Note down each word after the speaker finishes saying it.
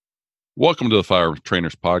Welcome to the Firearm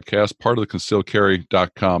Trainers Podcast, part of the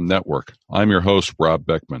ConcealCarry.com network. I'm your host, Rob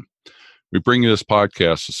Beckman. We bring you this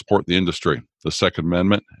podcast to support the industry, the Second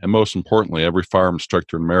Amendment, and most importantly, every firearm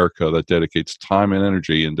instructor in America that dedicates time and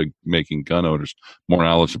energy into making gun owners more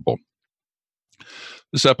knowledgeable.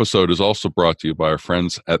 This episode is also brought to you by our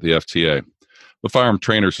friends at the FTA, the Firearm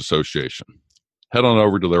Trainers Association. Head on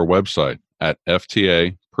over to their website at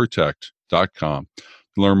ftaprotect.com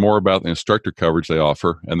to learn more about the instructor coverage they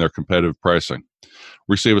offer and their competitive pricing.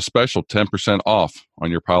 Receive a special 10% off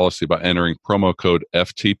on your policy by entering promo code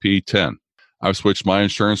FTP10. I've switched my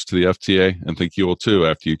insurance to the FTA and think you will too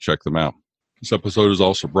after you check them out. This episode is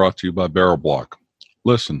also brought to you by Barrel Block.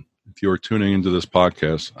 Listen, if you are tuning into this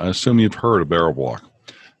podcast, I assume you've heard of Barrel Block.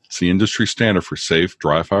 It's the industry standard for safe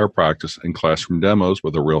dry fire practice and classroom demos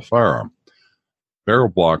with a real firearm. Barrel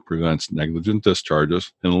Block prevents negligent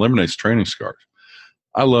discharges and eliminates training scars.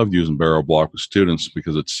 I love using Barrel Block with students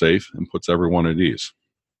because it's safe and puts everyone at ease.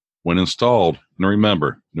 When installed, and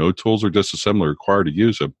remember, no tools or disassembly required to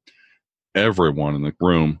use it, everyone in the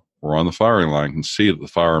room or on the firing line can see that the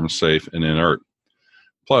firearm is safe and inert.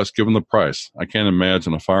 Plus, given the price, I can't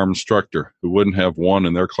imagine a firearm instructor who wouldn't have one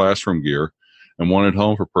in their classroom gear and one at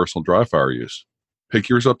home for personal dry fire use. Pick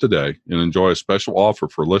yours up today and enjoy a special offer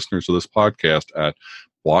for listeners of this podcast at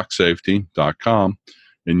blocksafety.com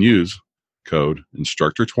and use code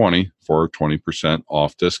instructor20 for a 20%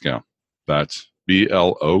 off discount. That's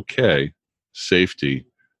BLOK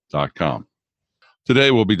safety.com. Today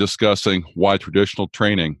we'll be discussing why traditional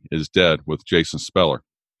training is dead with Jason Speller.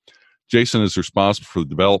 Jason is responsible for the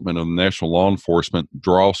development of the National Law Enforcement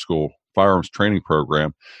Draw School Firearms Training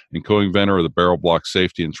Program and co-inventor of the Barrel Block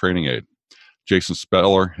Safety and Training Aid. Jason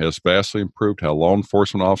Speller has vastly improved how law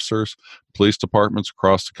enforcement officers, police departments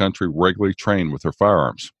across the country regularly train with their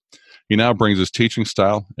firearms. He now brings his teaching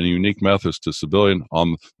style and unique methods to civilian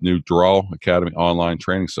on the new Draw Academy online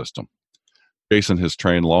training system. Jason has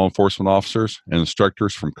trained law enforcement officers and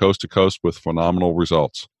instructors from coast to coast with phenomenal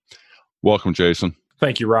results. Welcome, Jason.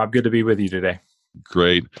 Thank you, Rob. Good to be with you today.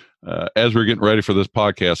 Great. As we're getting ready for this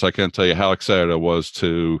podcast, I can't tell you how excited I was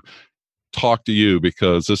to talk to you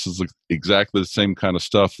because this is exactly the same kind of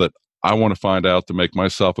stuff that I want to find out to make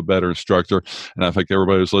myself a better instructor. And I think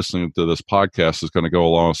everybody who's listening to this podcast is going to go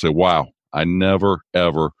along and say, wow, I never,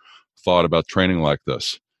 ever thought about training like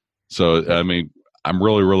this. So, I mean, I'm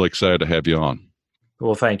really, really excited to have you on.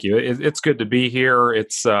 Well, thank you. It's good to be here.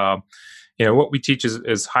 It's, what we teach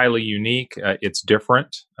is highly unique. It's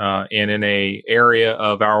different. And in a area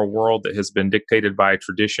of our world that has been dictated by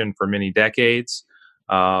tradition for many decades,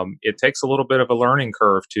 it takes a little bit of a learning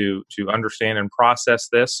curve to understand and process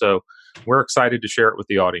this. So we're excited to share it with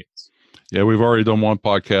the audience. Yeah, we've already done one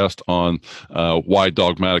podcast on why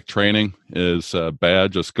dogmatic training is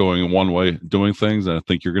bad, just going one way, doing things. And I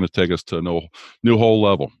think you're going to take us to a new whole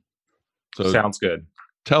level. So sounds good.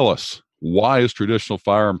 Tell us, why is traditional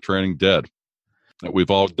firearm training dead that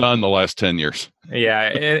we've all done the last 10 years? Yeah.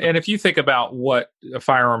 And if you think about what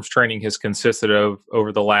firearms training has consisted of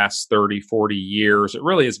over the last 30, 40 years, it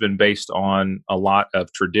really has been based on a lot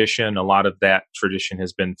of tradition. A lot of that tradition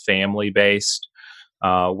has been family-based,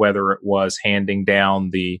 whether it was handing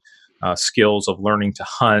down the skills of learning to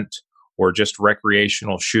hunt or just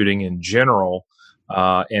recreational shooting in general.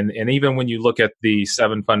 And even when you look at the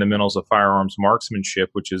 7 fundamentals of firearms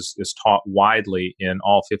marksmanship, which is taught widely in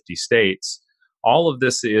all 50 states, all of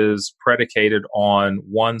this is predicated on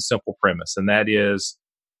one simple premise, and that is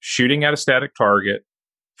shooting at a static target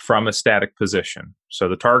from a static position. So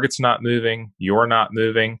the target's not moving, you're not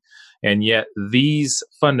moving, and yet these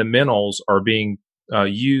fundamentals are being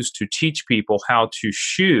used to teach people how to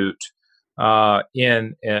shoot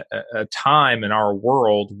in a time in our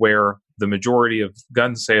world where the majority of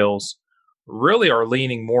gun sales really are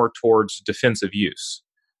leaning more towards defensive use.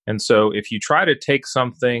 And so if you try to take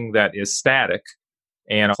something that is static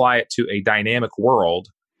and apply it to a dynamic world,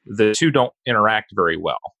 the two don't interact very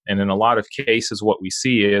well. And in a lot of cases, what we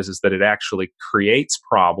see is that it actually creates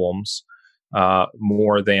problems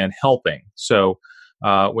more than helping. So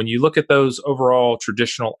when you look at those overall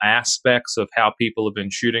traditional aspects of how people have been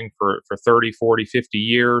shooting for 30, 40, 50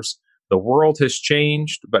 years, the world has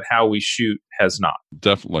changed, but how we shoot has not.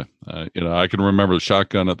 Definitely. I can remember the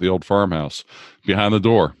shotgun at the old farmhouse behind the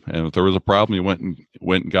door. And if there was a problem, you went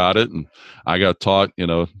and got it. And I got taught,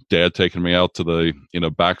 Dad taking me out to the,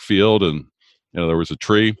 backfield, and, there was a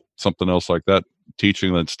tree, something else like that,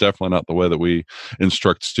 teaching. That's definitely not the way that we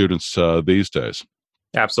instruct students these days.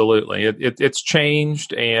 Absolutely. It's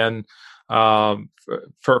changed. And for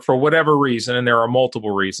whatever reason, and there are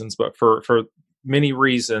multiple reasons, but for many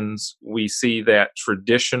reasons, we see that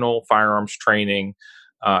traditional firearms training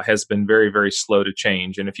has been very, very slow to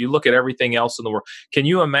change. And if you look at everything else in the world, can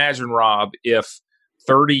you imagine, Rob, if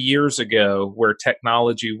 30 years ago, where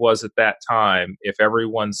technology was at that time, if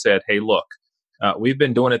everyone said, hey, look, we've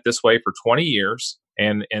been doing it this way for 20 years,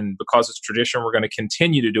 and because it's tradition, we're going to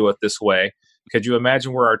continue to do it this way. Could you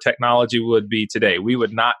imagine where our technology would be today? We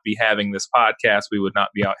would not be having this podcast. We would not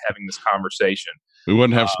be out having this conversation. We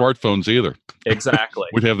wouldn't have smartphones either. Exactly.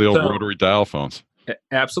 We'd have the old rotary dial phones.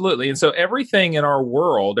 Absolutely. And so everything in our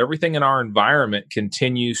world, everything in our environment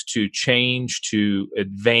continues to change, to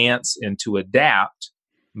advance, and to adapt.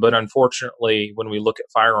 But unfortunately, when we look at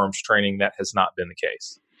firearms training, that has not been the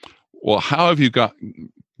case. Well, how have you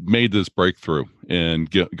made this breakthrough in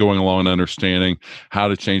going along and understanding how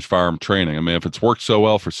to change firearm training? I mean, if it's worked so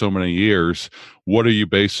well for so many years, what are you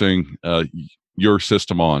basing your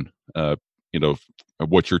system on,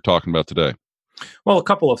 what you're talking about today? Well, a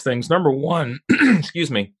couple of things. Number one, excuse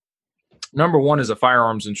me. Number one, is a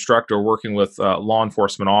firearms instructor working with law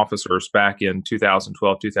enforcement officers back in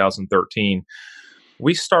 2012, 2013.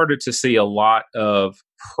 We started to see a lot of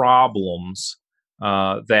problems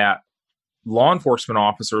that law enforcement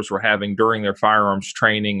officers were having during their firearms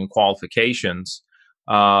training and qualifications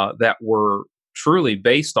that were truly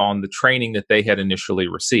based on the training that they had initially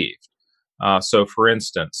received. So, for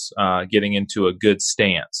instance, getting into a good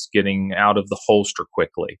stance, getting out of the holster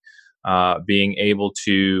quickly, being able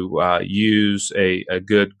to use a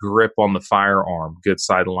good grip on the firearm, good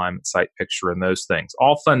sight alignment, sight picture, and those things,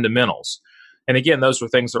 all fundamentals. And again, those were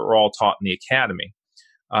things that were all taught in the academy.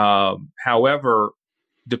 However,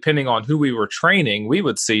 depending on who we were training, we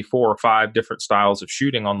would see 4 or 5 different styles of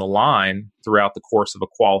shooting on the line throughout the course of a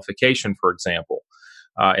qualification, for example.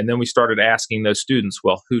 And then we started asking those students,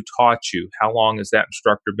 well, who taught you? How long has that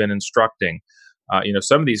instructor been instructing?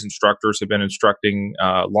 Some of these instructors have been instructing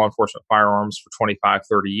law enforcement firearms for 25,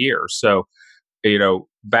 30 years. So,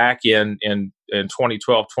 back in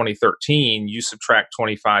 2012, 2013, you subtract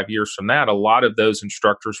 25 years from that, a lot of those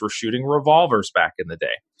instructors were shooting revolvers back in the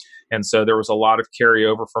day. And so there was a lot of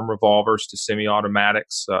carryover from revolvers to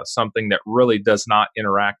semi-automatics, something that really does not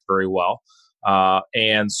interact very well.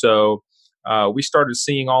 And so we started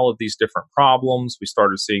seeing all of these different problems. We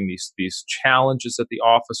started seeing these challenges that the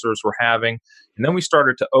officers were having. And then we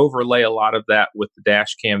started to overlay a lot of that with the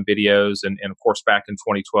dash cam videos. And of course, back in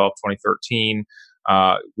 2012, 2013,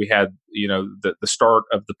 we had, the start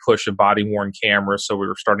of the push of body worn cameras. So we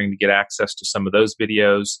were starting to get access to some of those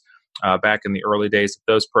videos back in the early days of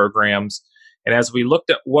those programs. And as we looked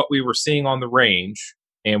at what we were seeing on the range,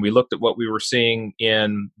 and we looked at what we were seeing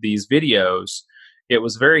in these videos, it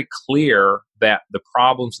was very clear that the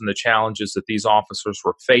problems and the challenges that these officers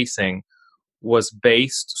were facing was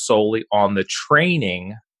based solely on the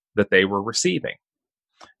training that they were receiving.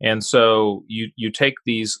 And so you take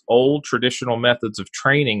these old traditional methods of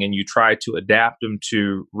training and you try to adapt them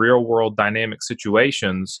to real world dynamic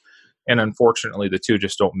situations. And unfortunately, the two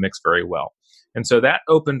just don't mix very well. And so that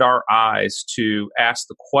opened our eyes to ask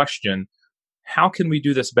the question, how can we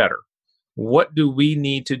do this better? What do we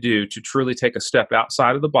need to do to truly take a step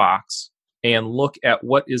outside of the box and look at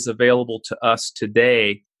what is available to us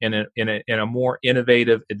today in a more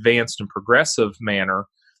innovative, advanced, and progressive manner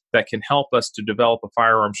that can help us to develop a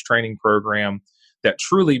firearms training program that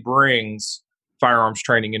truly brings firearms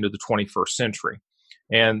training into the 21st century?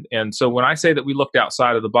 And so when I say that we looked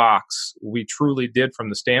outside of the box, we truly did, from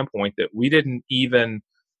the standpoint that we didn't even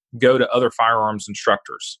go to other firearms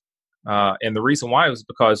instructors. And the reason why was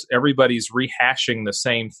because everybody's rehashing the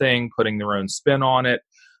same thing, putting their own spin on it.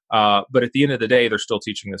 But at the end of the day, they're still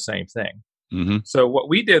teaching the same thing. Mm-hmm. So what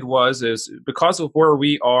we did is because of where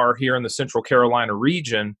we are here in the Central Carolina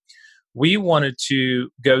region, we wanted to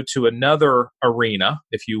go to another arena,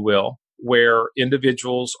 if you will, where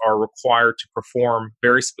individuals are required to perform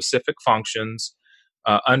very specific functions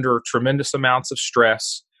under tremendous amounts of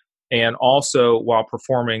stress, and also while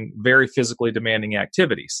performing very physically demanding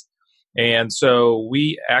activities. And so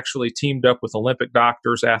we actually teamed up with Olympic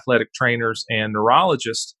doctors, athletic trainers, and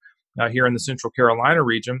neurologists here in the Central Carolina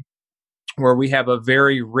region, where we have a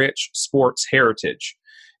very rich sports heritage.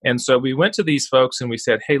 And so we went to these folks and we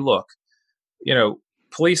said, hey, look,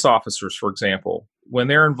 police officers, for example, when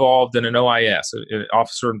they're involved in an OIS, an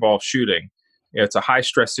officer-involved shooting, it's a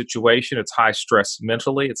high-stress situation. It's high stress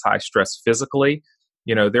mentally. It's high stress physically.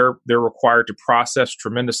 They're required to process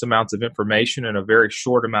tremendous amounts of information in a very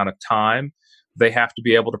short amount of time. They have to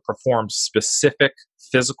be able to perform specific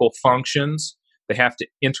physical functions. They have to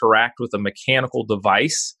interact with a mechanical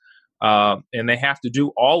device, and they have to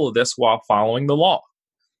do all of this while following the law.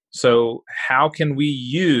 So how can we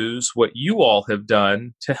use what you all have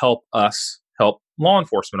done to help us help law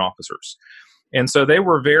enforcement officers? And so they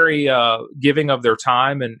were very giving of their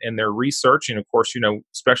time and their research. And of course,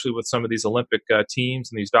 especially with some of these Olympic teams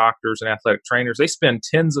and these doctors and athletic trainers, they spend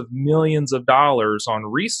tens of millions of dollars on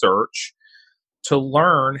research to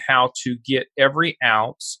learn how to get every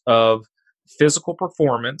ounce of physical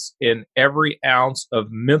performance and every ounce of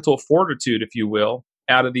mental fortitude, if you will,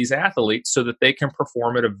 out of these athletes so that they can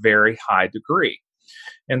perform at a very high degree.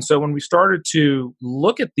 And so when we started to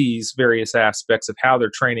look at these various aspects of how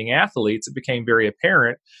they're training athletes, it became very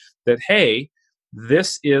apparent that, hey,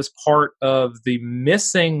 this is part of the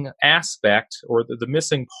missing aspect or the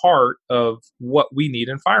missing part of what we need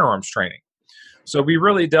in firearms training. So we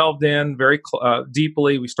really delved in very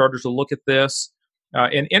deeply. We started to look at this.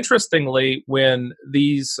 And interestingly, when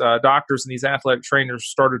these doctors and these athletic trainers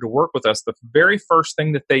started to work with us, the very first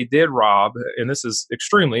thing that they did, Rob, and this is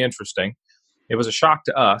extremely interesting, it was a shock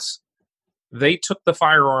to us, they took the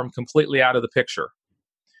firearm completely out of the picture.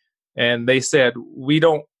 And they said, we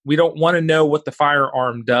don't want to know what the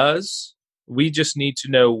firearm does. We just need to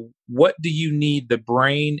know, what do you need the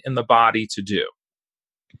brain and the body to do?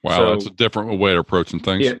 Wow, so that's a different way of approaching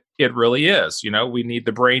things. It really is. We need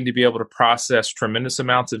the brain to be able to process tremendous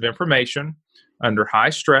amounts of information under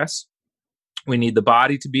high stress. We need the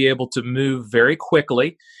body to be able to move very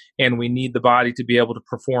quickly, and we need the body to be able to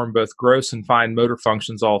perform both gross and fine motor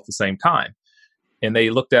functions all at the same time. And they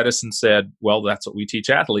looked at us and said, well, that's what we teach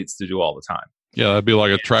athletes to do all the time. Yeah, that'd be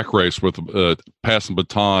like a track race with passing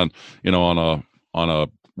baton, on a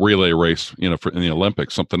relay race, for in the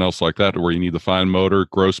Olympics, something else like that, where you need the fine motor,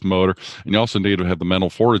 gross motor, and you also need to have the mental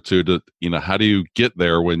fortitude to, how do you get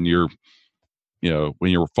there when you're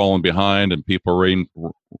falling behind and people are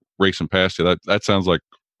racing past you? That sounds like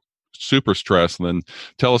super stress. And then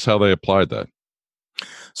tell us how they applied that.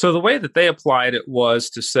 So the way that they applied it was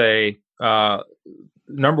to say,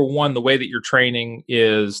 number one, the way that you're training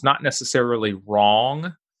is not necessarily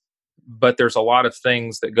wrong, but there's a lot of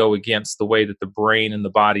things that go against the way that the brain and the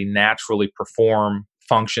body naturally perform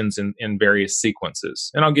functions in various sequences.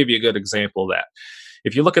 And I'll give you a good example of that.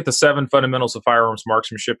 If you look at the 7 fundamentals of firearms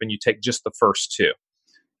marksmanship and you take just the first 2,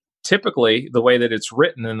 typically the way that it's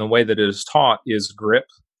written and the way that it is taught is grip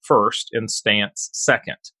first and stance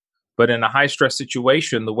second. But in a high stress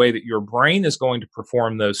situation, the way that your brain is going to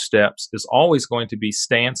perform those steps is always going to be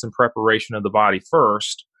stance and preparation of the body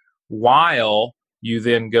first, while you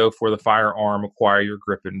then go for the firearm, acquire your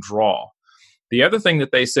grip and draw. The other thing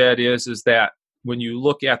that they said is that when you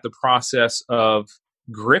look at the process of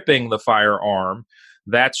gripping the firearm,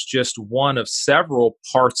 that's just one of several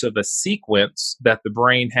parts of a sequence that the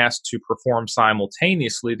brain has to perform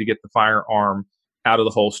simultaneously to get the firearm out of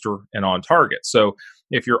the holster and on target. So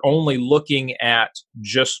if you're only looking at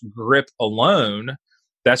just grip alone,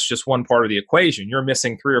 that's just one part of the equation. You're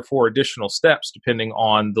missing 3 or 4 additional steps depending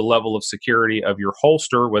on the level of security of your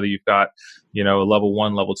holster, whether you've got, a level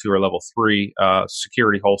 1, level 2, or level 3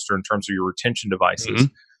 security holster in terms of your retention devices.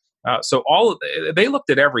 Mm-hmm. So they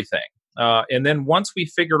looked at everything. And then once we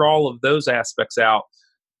figured all of those aspects out,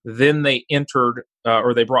 then they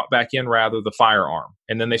they brought back in the firearm.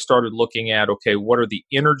 And then they started looking at, okay, what are the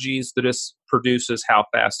energies that this produces? How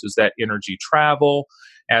fast does that energy travel?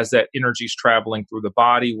 As that energy is traveling through the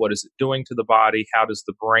body, what is it doing to the body? How does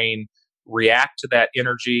the brain react to that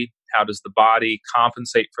energy? How does the body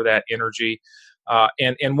compensate for that energy?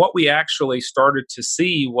 And what we actually started to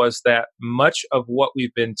see was that much of what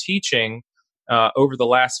we've been teaching over the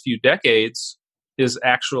last few decades is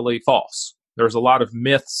actually false. There's a lot of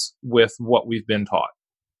myths with what we've been taught.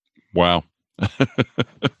 Wow.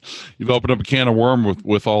 You've opened up a can of worm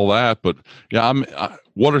with all that, but yeah,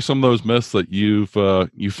 what are some of those myths that you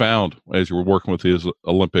found as you were working with these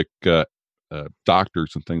Olympic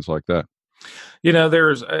doctors and things like that?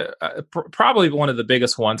 There's probably one of the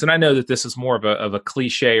biggest ones, and I know that this is more of a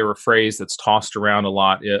cliche or a phrase that's tossed around a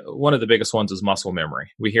lot. One of the biggest ones is muscle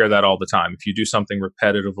memory. We hear that all the time. If you do something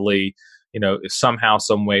repetitively, somehow,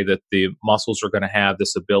 some way that the muscles are going to have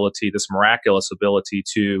this ability, this miraculous ability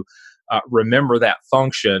to remember that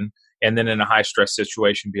function, and then in a high stress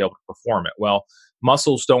situation, be able to perform it. Well,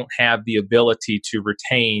 muscles don't have the ability to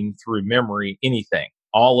retain through memory anything.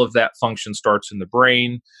 All of that function starts in the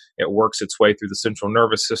brain. It works its way through the central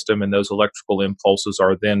nervous system, and those electrical impulses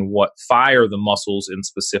are then what fire the muscles in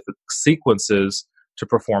specific sequences to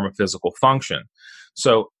perform a physical function.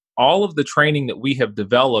 So all of the training that we have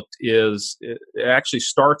developed it actually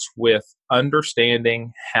starts with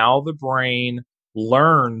understanding how the brain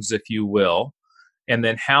learns, if you will, and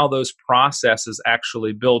then how those processes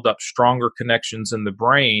actually build up stronger connections in the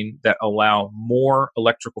brain that allow more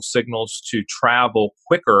electrical signals to travel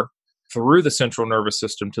quicker through the central nervous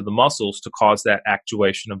system to the muscles to cause that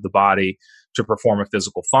actuation of the body to perform a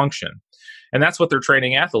physical function. And that's what they're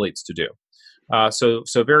training athletes to do.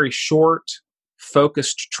 So very short,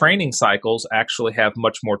 focused training cycles actually have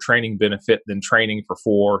much more training benefit than training for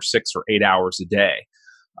 4, 6, or 8 hours a day.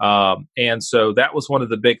 And so that was one of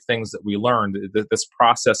the big things that we learned, this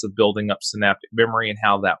process of building up synaptic memory and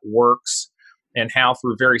how that works, and how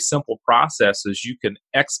through very simple processes you can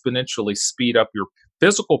exponentially speed up your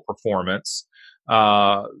physical performance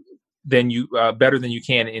better than you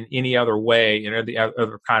can in any other way, in any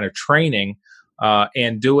other kind of training,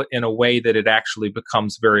 and do it in a way that it actually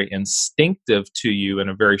becomes very instinctive to you in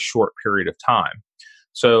a very short period of time.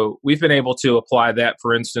 So we've been able to apply that,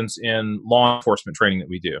 for instance, in law enforcement training that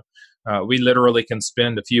we do. We literally can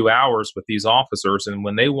spend a few hours with these officers, and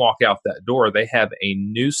when they walk out that door, they have a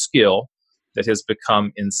new skill that has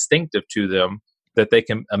become instinctive to them that they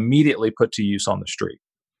can immediately put to use on the street.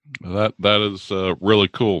 That is really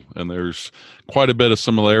cool, and there's quite a bit of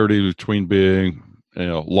similarity between being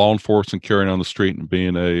law enforcement carrying on the street and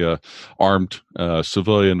being a armed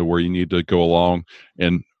civilian, to where you need to go along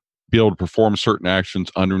and be able to perform certain actions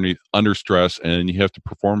under stress, and you have to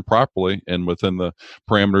perform properly and within the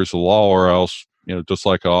parameters of the law, or else, just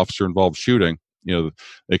like an officer involved shooting,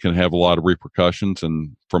 it can have a lot of repercussions.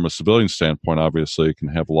 And from a civilian standpoint, obviously, it can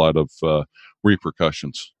have a lot of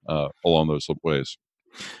repercussions along those ways.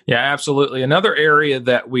 Yeah, absolutely. Another area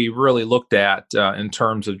that we really looked at in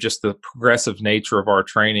terms of just the progressive nature of our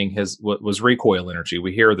training was recoil energy.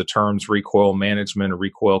 We hear the terms recoil management or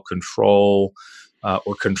recoil control,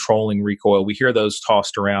 or controlling recoil. We hear those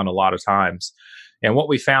tossed around a lot of times. And what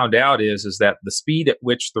we found out is that the speed at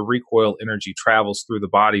which the recoil energy travels through the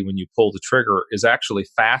body when you pull the trigger is actually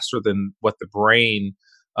faster than what the brain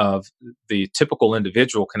of the typical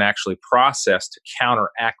individual can actually process to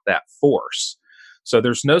counteract that force. So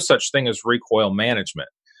there's no such thing as recoil management.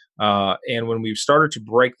 And when we've started to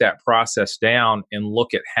break that process down and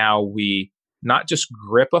look at how we not just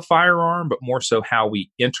grip a firearm, but more so how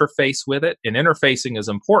we interface with it. And interfacing is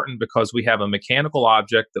important because we have a mechanical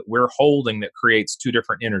object that we're holding that creates two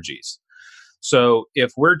different energies. So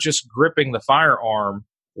if we're just gripping the firearm,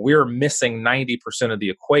 we're missing 90% of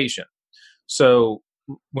the equation. So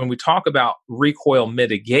when we talk about recoil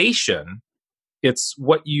mitigation, it's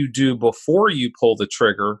what you do before you pull the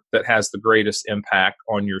trigger that has the greatest impact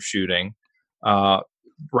on your shooting,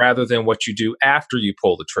 rather than what you do after you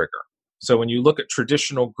pull the trigger. So when you look at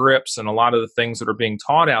traditional grips and a lot of the things that are being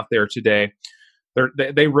taught out there today,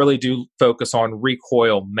 they really do focus on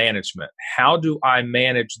recoil management. How do I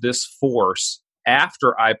manage this force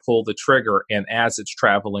after I pull the trigger and as it's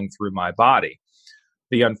traveling through my body?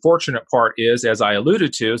 The unfortunate part is, as I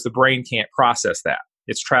alluded to, is the brain can't process that.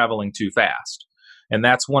 It's traveling too fast. And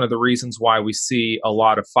that's one of the reasons why we see a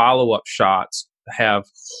lot of follow-up shots have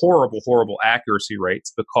horrible, horrible accuracy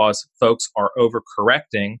rates, because folks are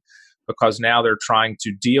overcorrecting, because now they're trying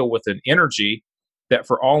to deal with an energy that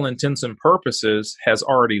for all intents and purposes has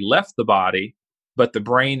already left the body, but the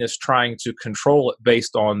brain is trying to control it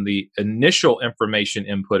based on the initial information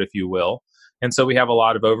input, if you will. And so we have a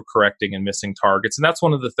lot of overcorrecting and missing targets. And that's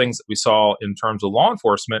one of the things that we saw in terms of law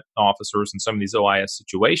enforcement officers in some of these OIS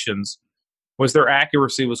situations, was their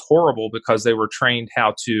accuracy was horrible because they were trained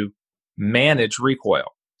how to manage recoil.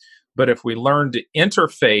 But if we learn to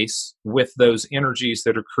interface with those energies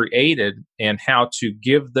that are created and how to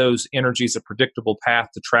give those energies a predictable path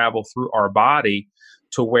to travel through our body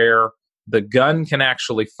to where the gun can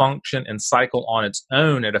actually function and cycle on its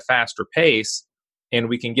own at a faster pace, and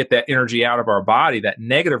we can get that energy out of our body, that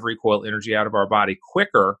negative recoil energy out of our body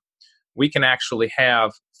quicker, we can actually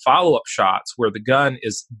have follow-up shots where the gun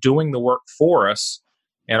is doing the work for us,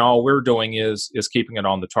 and all we're doing is keeping it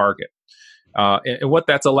on the target. And what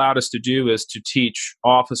that's allowed us to do is to teach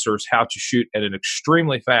officers how to shoot at an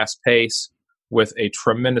extremely fast pace with a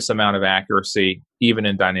tremendous amount of accuracy, even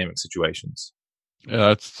in dynamic situations.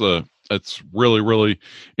 Yeah, that's really, really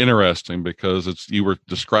interesting, because you were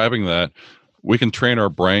describing that we can train our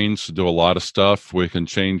brains to do a lot of stuff. We can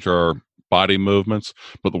change our body movements,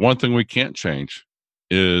 but the one thing we can't change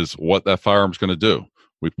is what that firearm's going to do.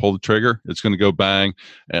 We pull the trigger, it's going to go bang,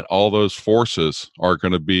 and all those forces are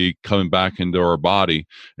going to be coming back into our body.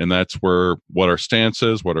 And that's where what our stance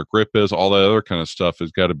is, what our grip is, all that other kind of stuff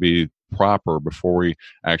has got to be proper before we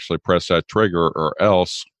actually press that trigger, or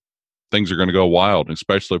else things are going to go wild,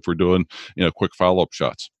 especially if we're doing, quick follow-up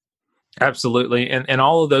shots. Absolutely. And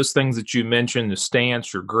all of those things that you mentioned, the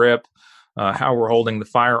stance, your grip, how we're holding the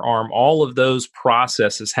firearm, all of those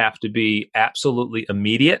processes have to be absolutely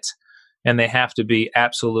immediate, and they have to be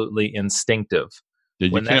absolutely instinctive.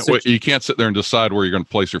 Yeah, you can't sit there and decide where you're going to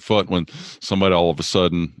place your foot when somebody all of a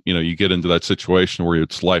sudden, you get into that situation where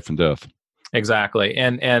it's life and death. Exactly.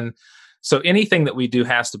 And so anything that we do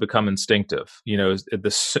has to become instinctive.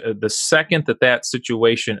 The second that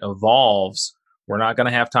situation evolves, we're not going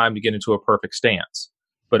to have time to get into a perfect stance.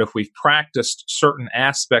 But if we've practiced certain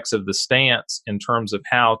aspects of the stance in terms of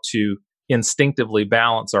how to instinctively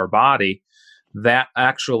balance our body, that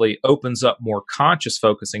actually opens up more conscious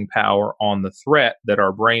focusing power on the threat that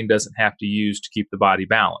our brain doesn't have to use to keep the body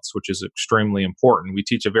balanced, which is extremely important. We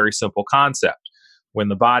teach a very simple concept. When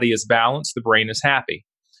the body is balanced, the brain is happy.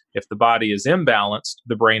 If the body is imbalanced,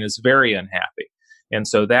 the brain is very unhappy. And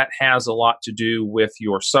so that has a lot to do with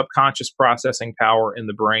your subconscious processing power in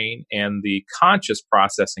the brain and the conscious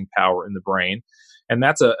processing power in the brain. And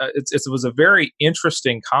it was a very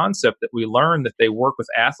interesting concept that we learned, that they work with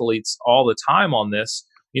athletes all the time on this.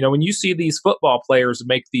 When you see these football players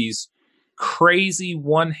make these crazy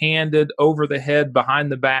one-handed, over the head, behind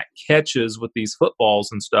the back catches with these footballs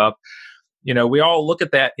and stuff, we all look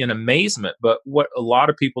at that in amazement. But what a lot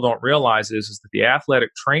of people don't realize is that the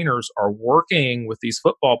athletic trainers are working with these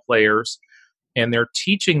football players, and they're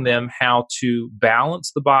teaching them how to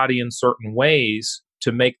balance the body in certain ways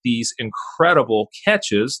to make these incredible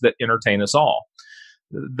catches that entertain us all.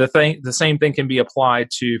 The same thing can be applied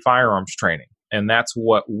to firearms training. And that's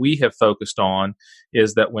what we have focused on,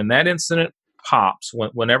 is that when that incident pops,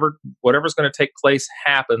 whatever's going to take place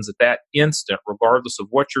happens at that instant, regardless of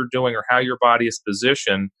what you're doing or how your body is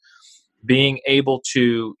positioned, being able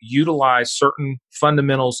to utilize certain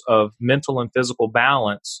fundamentals of mental and physical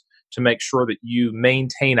balance to make sure that you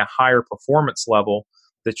maintain a higher performance level,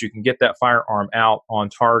 that you can get that firearm out on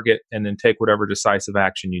target and then take whatever decisive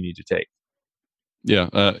action you need to take.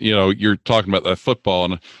 Yeah. You're talking about that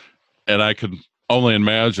football, and I could only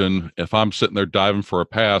imagine if I'm sitting there diving for a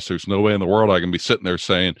pass, there's no way in the world I can be sitting there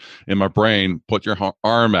saying in my brain, put your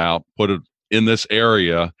arm out, put it in this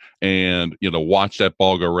area, and, watch that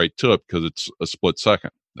ball go right to it, because it's a split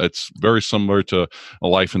second. It's very similar to a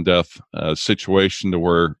life and death situation, to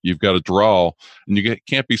where you've got to draw, and you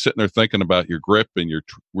can't be sitting there thinking about your grip and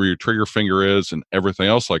where your trigger finger is and everything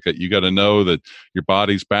else like that. You got to know that your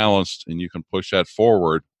body's balanced, and you can push that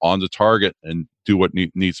forward on the target and do what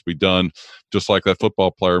needs to be done, just like that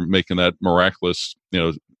football player making that miraculous,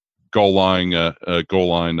 goal line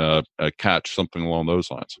catch, something along those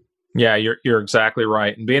lines. Yeah, you're exactly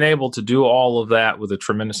right. And being able to do all of that with a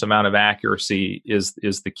tremendous amount of accuracy is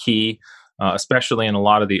the key, especially in a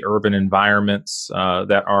lot of the urban environments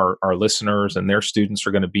that our listeners and their students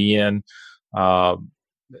are going to be in.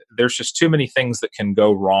 There's just too many things that can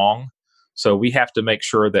go wrong. So we have to make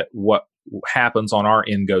sure that what happens on our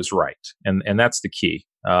end goes right. And that's the key.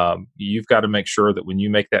 You've got to make sure that when you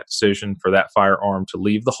make that decision for that firearm to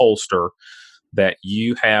leave the holster, that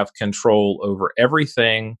you have control over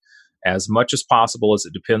everything as much as possible, as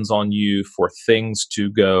it depends on you, for things to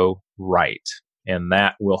go right. And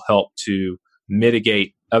that will help to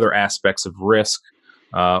mitigate other aspects of risk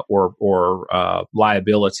or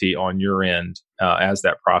liability on your end as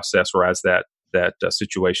that process or as that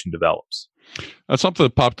situation develops. That's something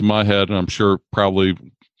that popped in my head, and I'm sure probably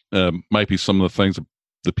might be some of the things that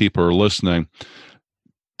the people are listening.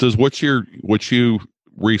 Does what you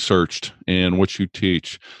researched and what you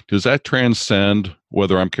teach, does that transcend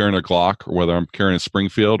whether I'm carrying a Glock or whether I'm carrying a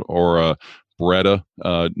Springfield or a Beretta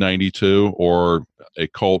 92 or a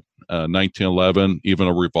Colt 1911, even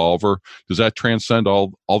a revolver? Does that transcend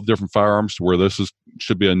all the different firearms to where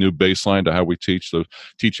should be a new baseline to how we teach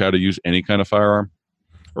how to use any kind of firearm?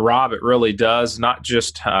 Rob, it really does. Not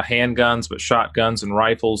just handguns, but shotguns and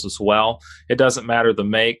rifles as well. It doesn't matter the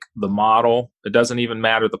make, the model. It doesn't even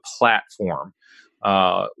matter the platform.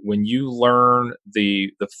 When you learn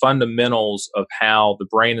the fundamentals of how the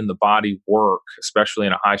brain and the body work, especially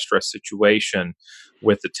in a high stress situation,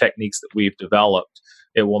 with the techniques that we've developed,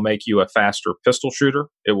 it will make you a faster pistol shooter.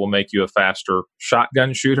 It will make you a faster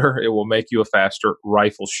shotgun shooter. It will make you a faster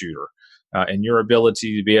rifle shooter. And your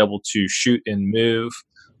ability to be able to shoot and move,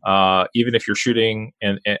 even if you're shooting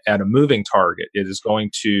at a moving target, it is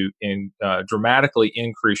going to dramatically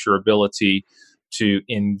increase your ability to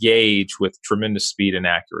engage with tremendous speed and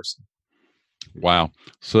accuracy. Wow.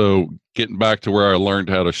 So getting back to where I learned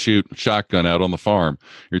how to shoot shotgun out on the farm,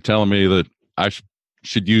 you're telling me that I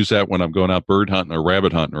should use that when I'm going out bird hunting or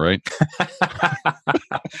rabbit hunting, right?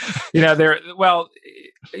 You have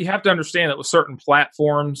to understand that with certain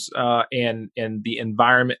platforms and the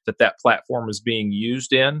environment that platform is being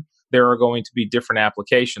used in, there are going to be different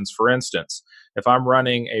applications. For instance, if I'm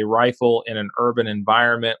running a rifle in an urban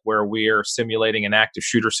environment where we are simulating an active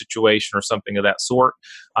shooter situation or something of that sort,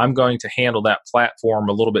 I'm going to handle that platform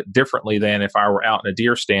a little bit differently than if I were out in a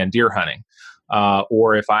deer stand deer hunting.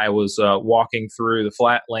 or if I was walking through the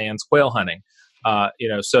flatlands quail hunting.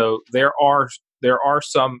 So there are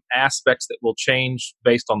some aspects that will change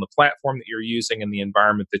based on the platform that you're using and the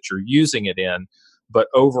environment that you're using it in. But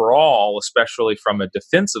overall, especially from a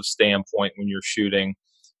defensive standpoint, when you're shooting,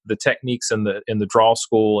 the techniques in the draw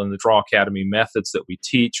school and the draw academy methods that we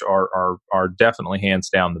teach are definitely hands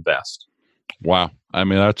down the best. Wow. I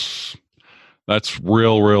mean, that's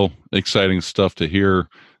real exciting stuff to hear.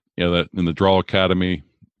 That in the draw academy,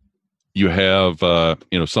 you have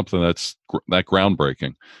something that's that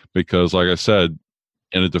groundbreaking, because like I said,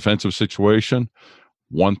 in a defensive situation,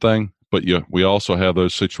 one thing, but we also have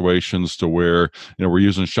those situations to where we're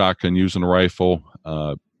using shotgun, using a rifle,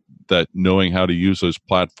 that knowing how to use those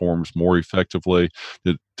platforms more effectively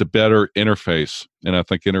to better interface. And I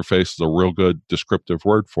think interface is a real good descriptive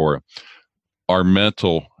word for it. Our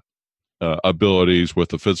mental abilities with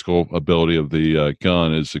the physical ability of the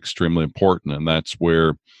gun is extremely important, and that's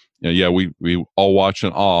where we all watch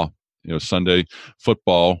in awe Sunday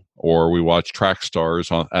football, or we watch track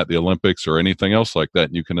stars at the Olympics or anything else like that,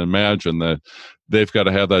 and you can imagine that they've got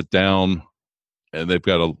to have that down, and they've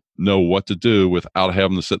got to know what to do without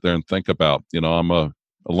having to sit there and think about, I'm a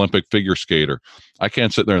Olympic figure skater. I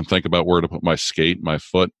can't sit there and think about where to put my skate, my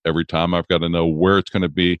foot every time. I've got to know where it's going to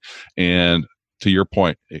be. And to your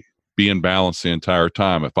point, be in balance the entire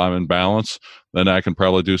time. If I'm in balance, then I can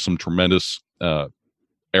probably do some tremendous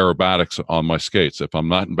aerobatics on my skates. If I'm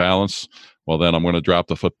not in balance, well, then I'm going to drop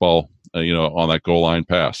the football, on that goal line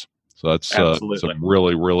pass. So that's some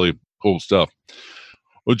really, really cool stuff.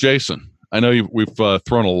 Well, Jason, I know we've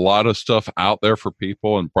thrown a lot of stuff out there for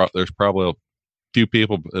people, and there's probably a few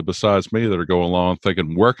people besides me that are going along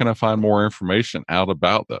thinking, where can I find more information out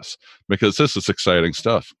about this? Because this is exciting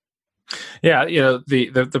stuff. Yeah,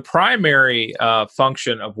 the primary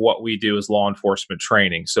function of what we do is law enforcement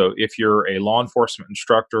training. So if you're a law enforcement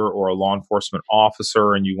instructor or a law enforcement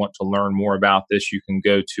officer and you want to learn more about this, you can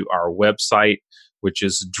go to our website, which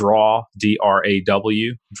is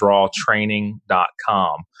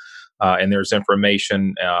drawtraining.com. And there's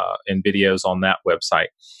information and videos on that website.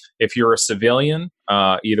 If you're a civilian,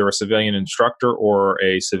 either a civilian instructor or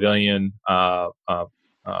a civilian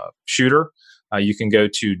shooter, you can go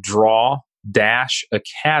to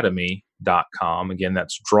draw-academy.com. Again,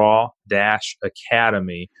 that's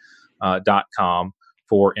draw-academy.com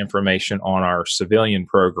for information on our civilian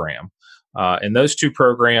program. And those two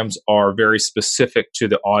programs are very specific to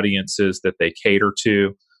the audiences that they cater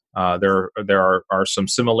to. There are some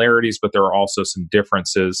similarities, but there are also some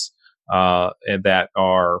differences that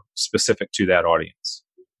are specific to that audience.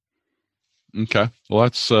 Okay. Well,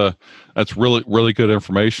 that's really, really good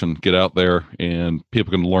information. Get out there and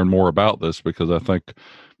people can learn more about this, because I think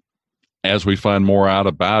as we find more out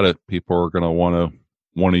about it, people are going to want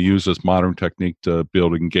to use this modern technique to be able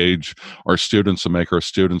to engage our students and make our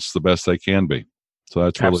students the best they can be. So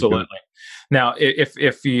that's really absolutely good. Now,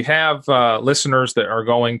 if you have listeners that are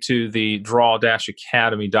going to the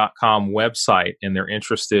draw-academy.com website and they're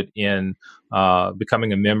interested in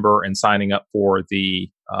becoming a member and signing up for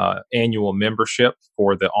the annual membership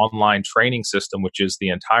for the online training system, which is the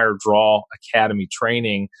entire Draw Academy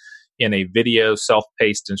training in a video,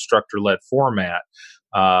 self-paced, instructor-led format,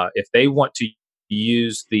 if they want to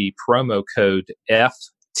use the promo code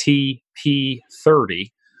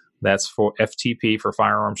FTP30, that's for FTP for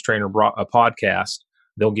Firearms Trainer Podcast,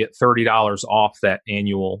 they'll get $30 off that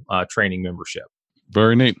annual training membership.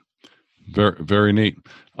 Very neat. Very, very neat.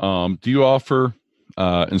 Do you offer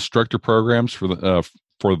instructor programs for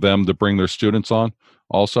them to bring their students on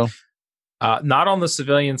also? Not on the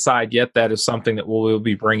civilian side yet. That is something that we'll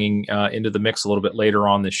be bringing into the mix a little bit later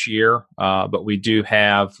on this year. But we do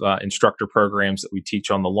have instructor programs that we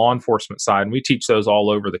teach on the law enforcement side, and we teach those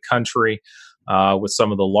all over the country with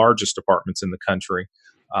some of the largest departments in the country.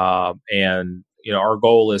 And our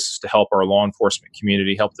goal is to help our law enforcement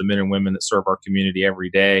community, help the men and women that serve our community every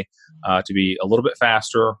day to be a little bit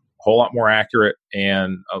faster, a whole lot more accurate,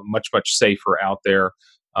 and much, much safer out there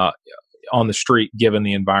on the street, given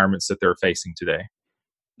the environments that they're facing today.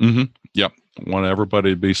 Mm-hmm. Yep. Want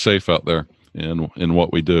everybody to be safe out there in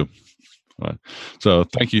what we do. So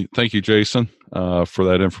thank you, Jason, for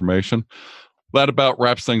that information. That about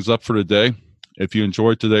wraps things up for today. If you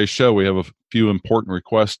enjoyed today's show, we have a few important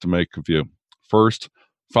requests to make of you. First,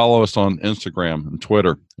 follow us on Instagram and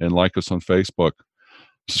Twitter, and like us on Facebook.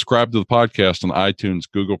 Subscribe to the podcast on iTunes,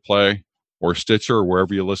 Google Play, or Stitcher, or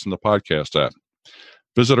wherever you listen to podcasts at.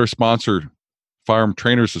 Visit our sponsor, Firearm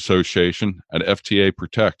Trainers Association, at FTA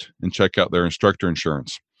Protect, and check out their instructor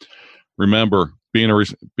insurance. Remember, being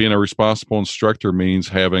a responsible instructor means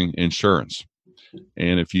having insurance.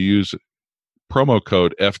 And if you use promo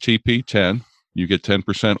code FTP10, you get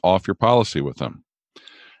 10% off your policy with them.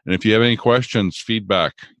 And if you have any questions,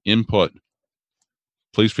 feedback, input,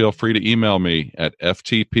 please feel free to email me at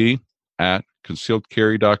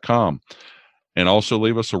ftp@concealedcarry.com. And also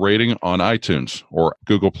leave us a rating on iTunes or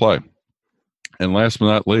Google Play. And last but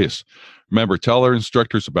not least, remember, tell our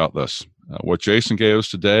instructors about this. What Jason gave us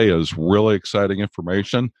today is really exciting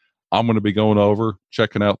information. I'm going to be going over,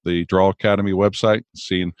 checking out the Draw Academy website,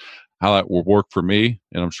 seeing how that will work for me.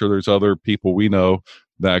 And I'm sure there's other people we know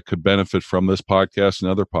that could benefit from this podcast and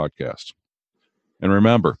other podcasts. And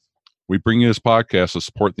remember, we bring you this podcast to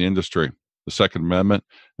support the industry, the Second Amendment,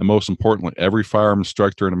 and most importantly, every firearm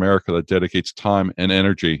instructor in America that dedicates time and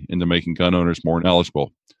energy into making gun owners more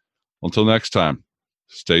knowledgeable. Until next time,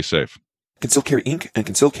 stay safe. Concealed Carry Inc. and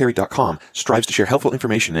ConcealedCarry.com strives to share helpful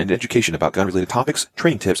information and education about gun-related topics,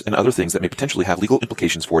 training tips, and other things that may potentially have legal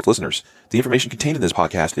implications for its listeners. The information contained in this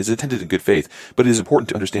podcast is intended in good faith, but it is important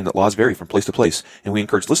to understand that laws vary from place to place, and we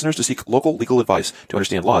encourage listeners to seek local legal advice to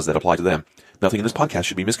understand laws that apply to them. Nothing in this podcast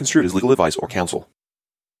should be misconstrued as legal advice or counsel.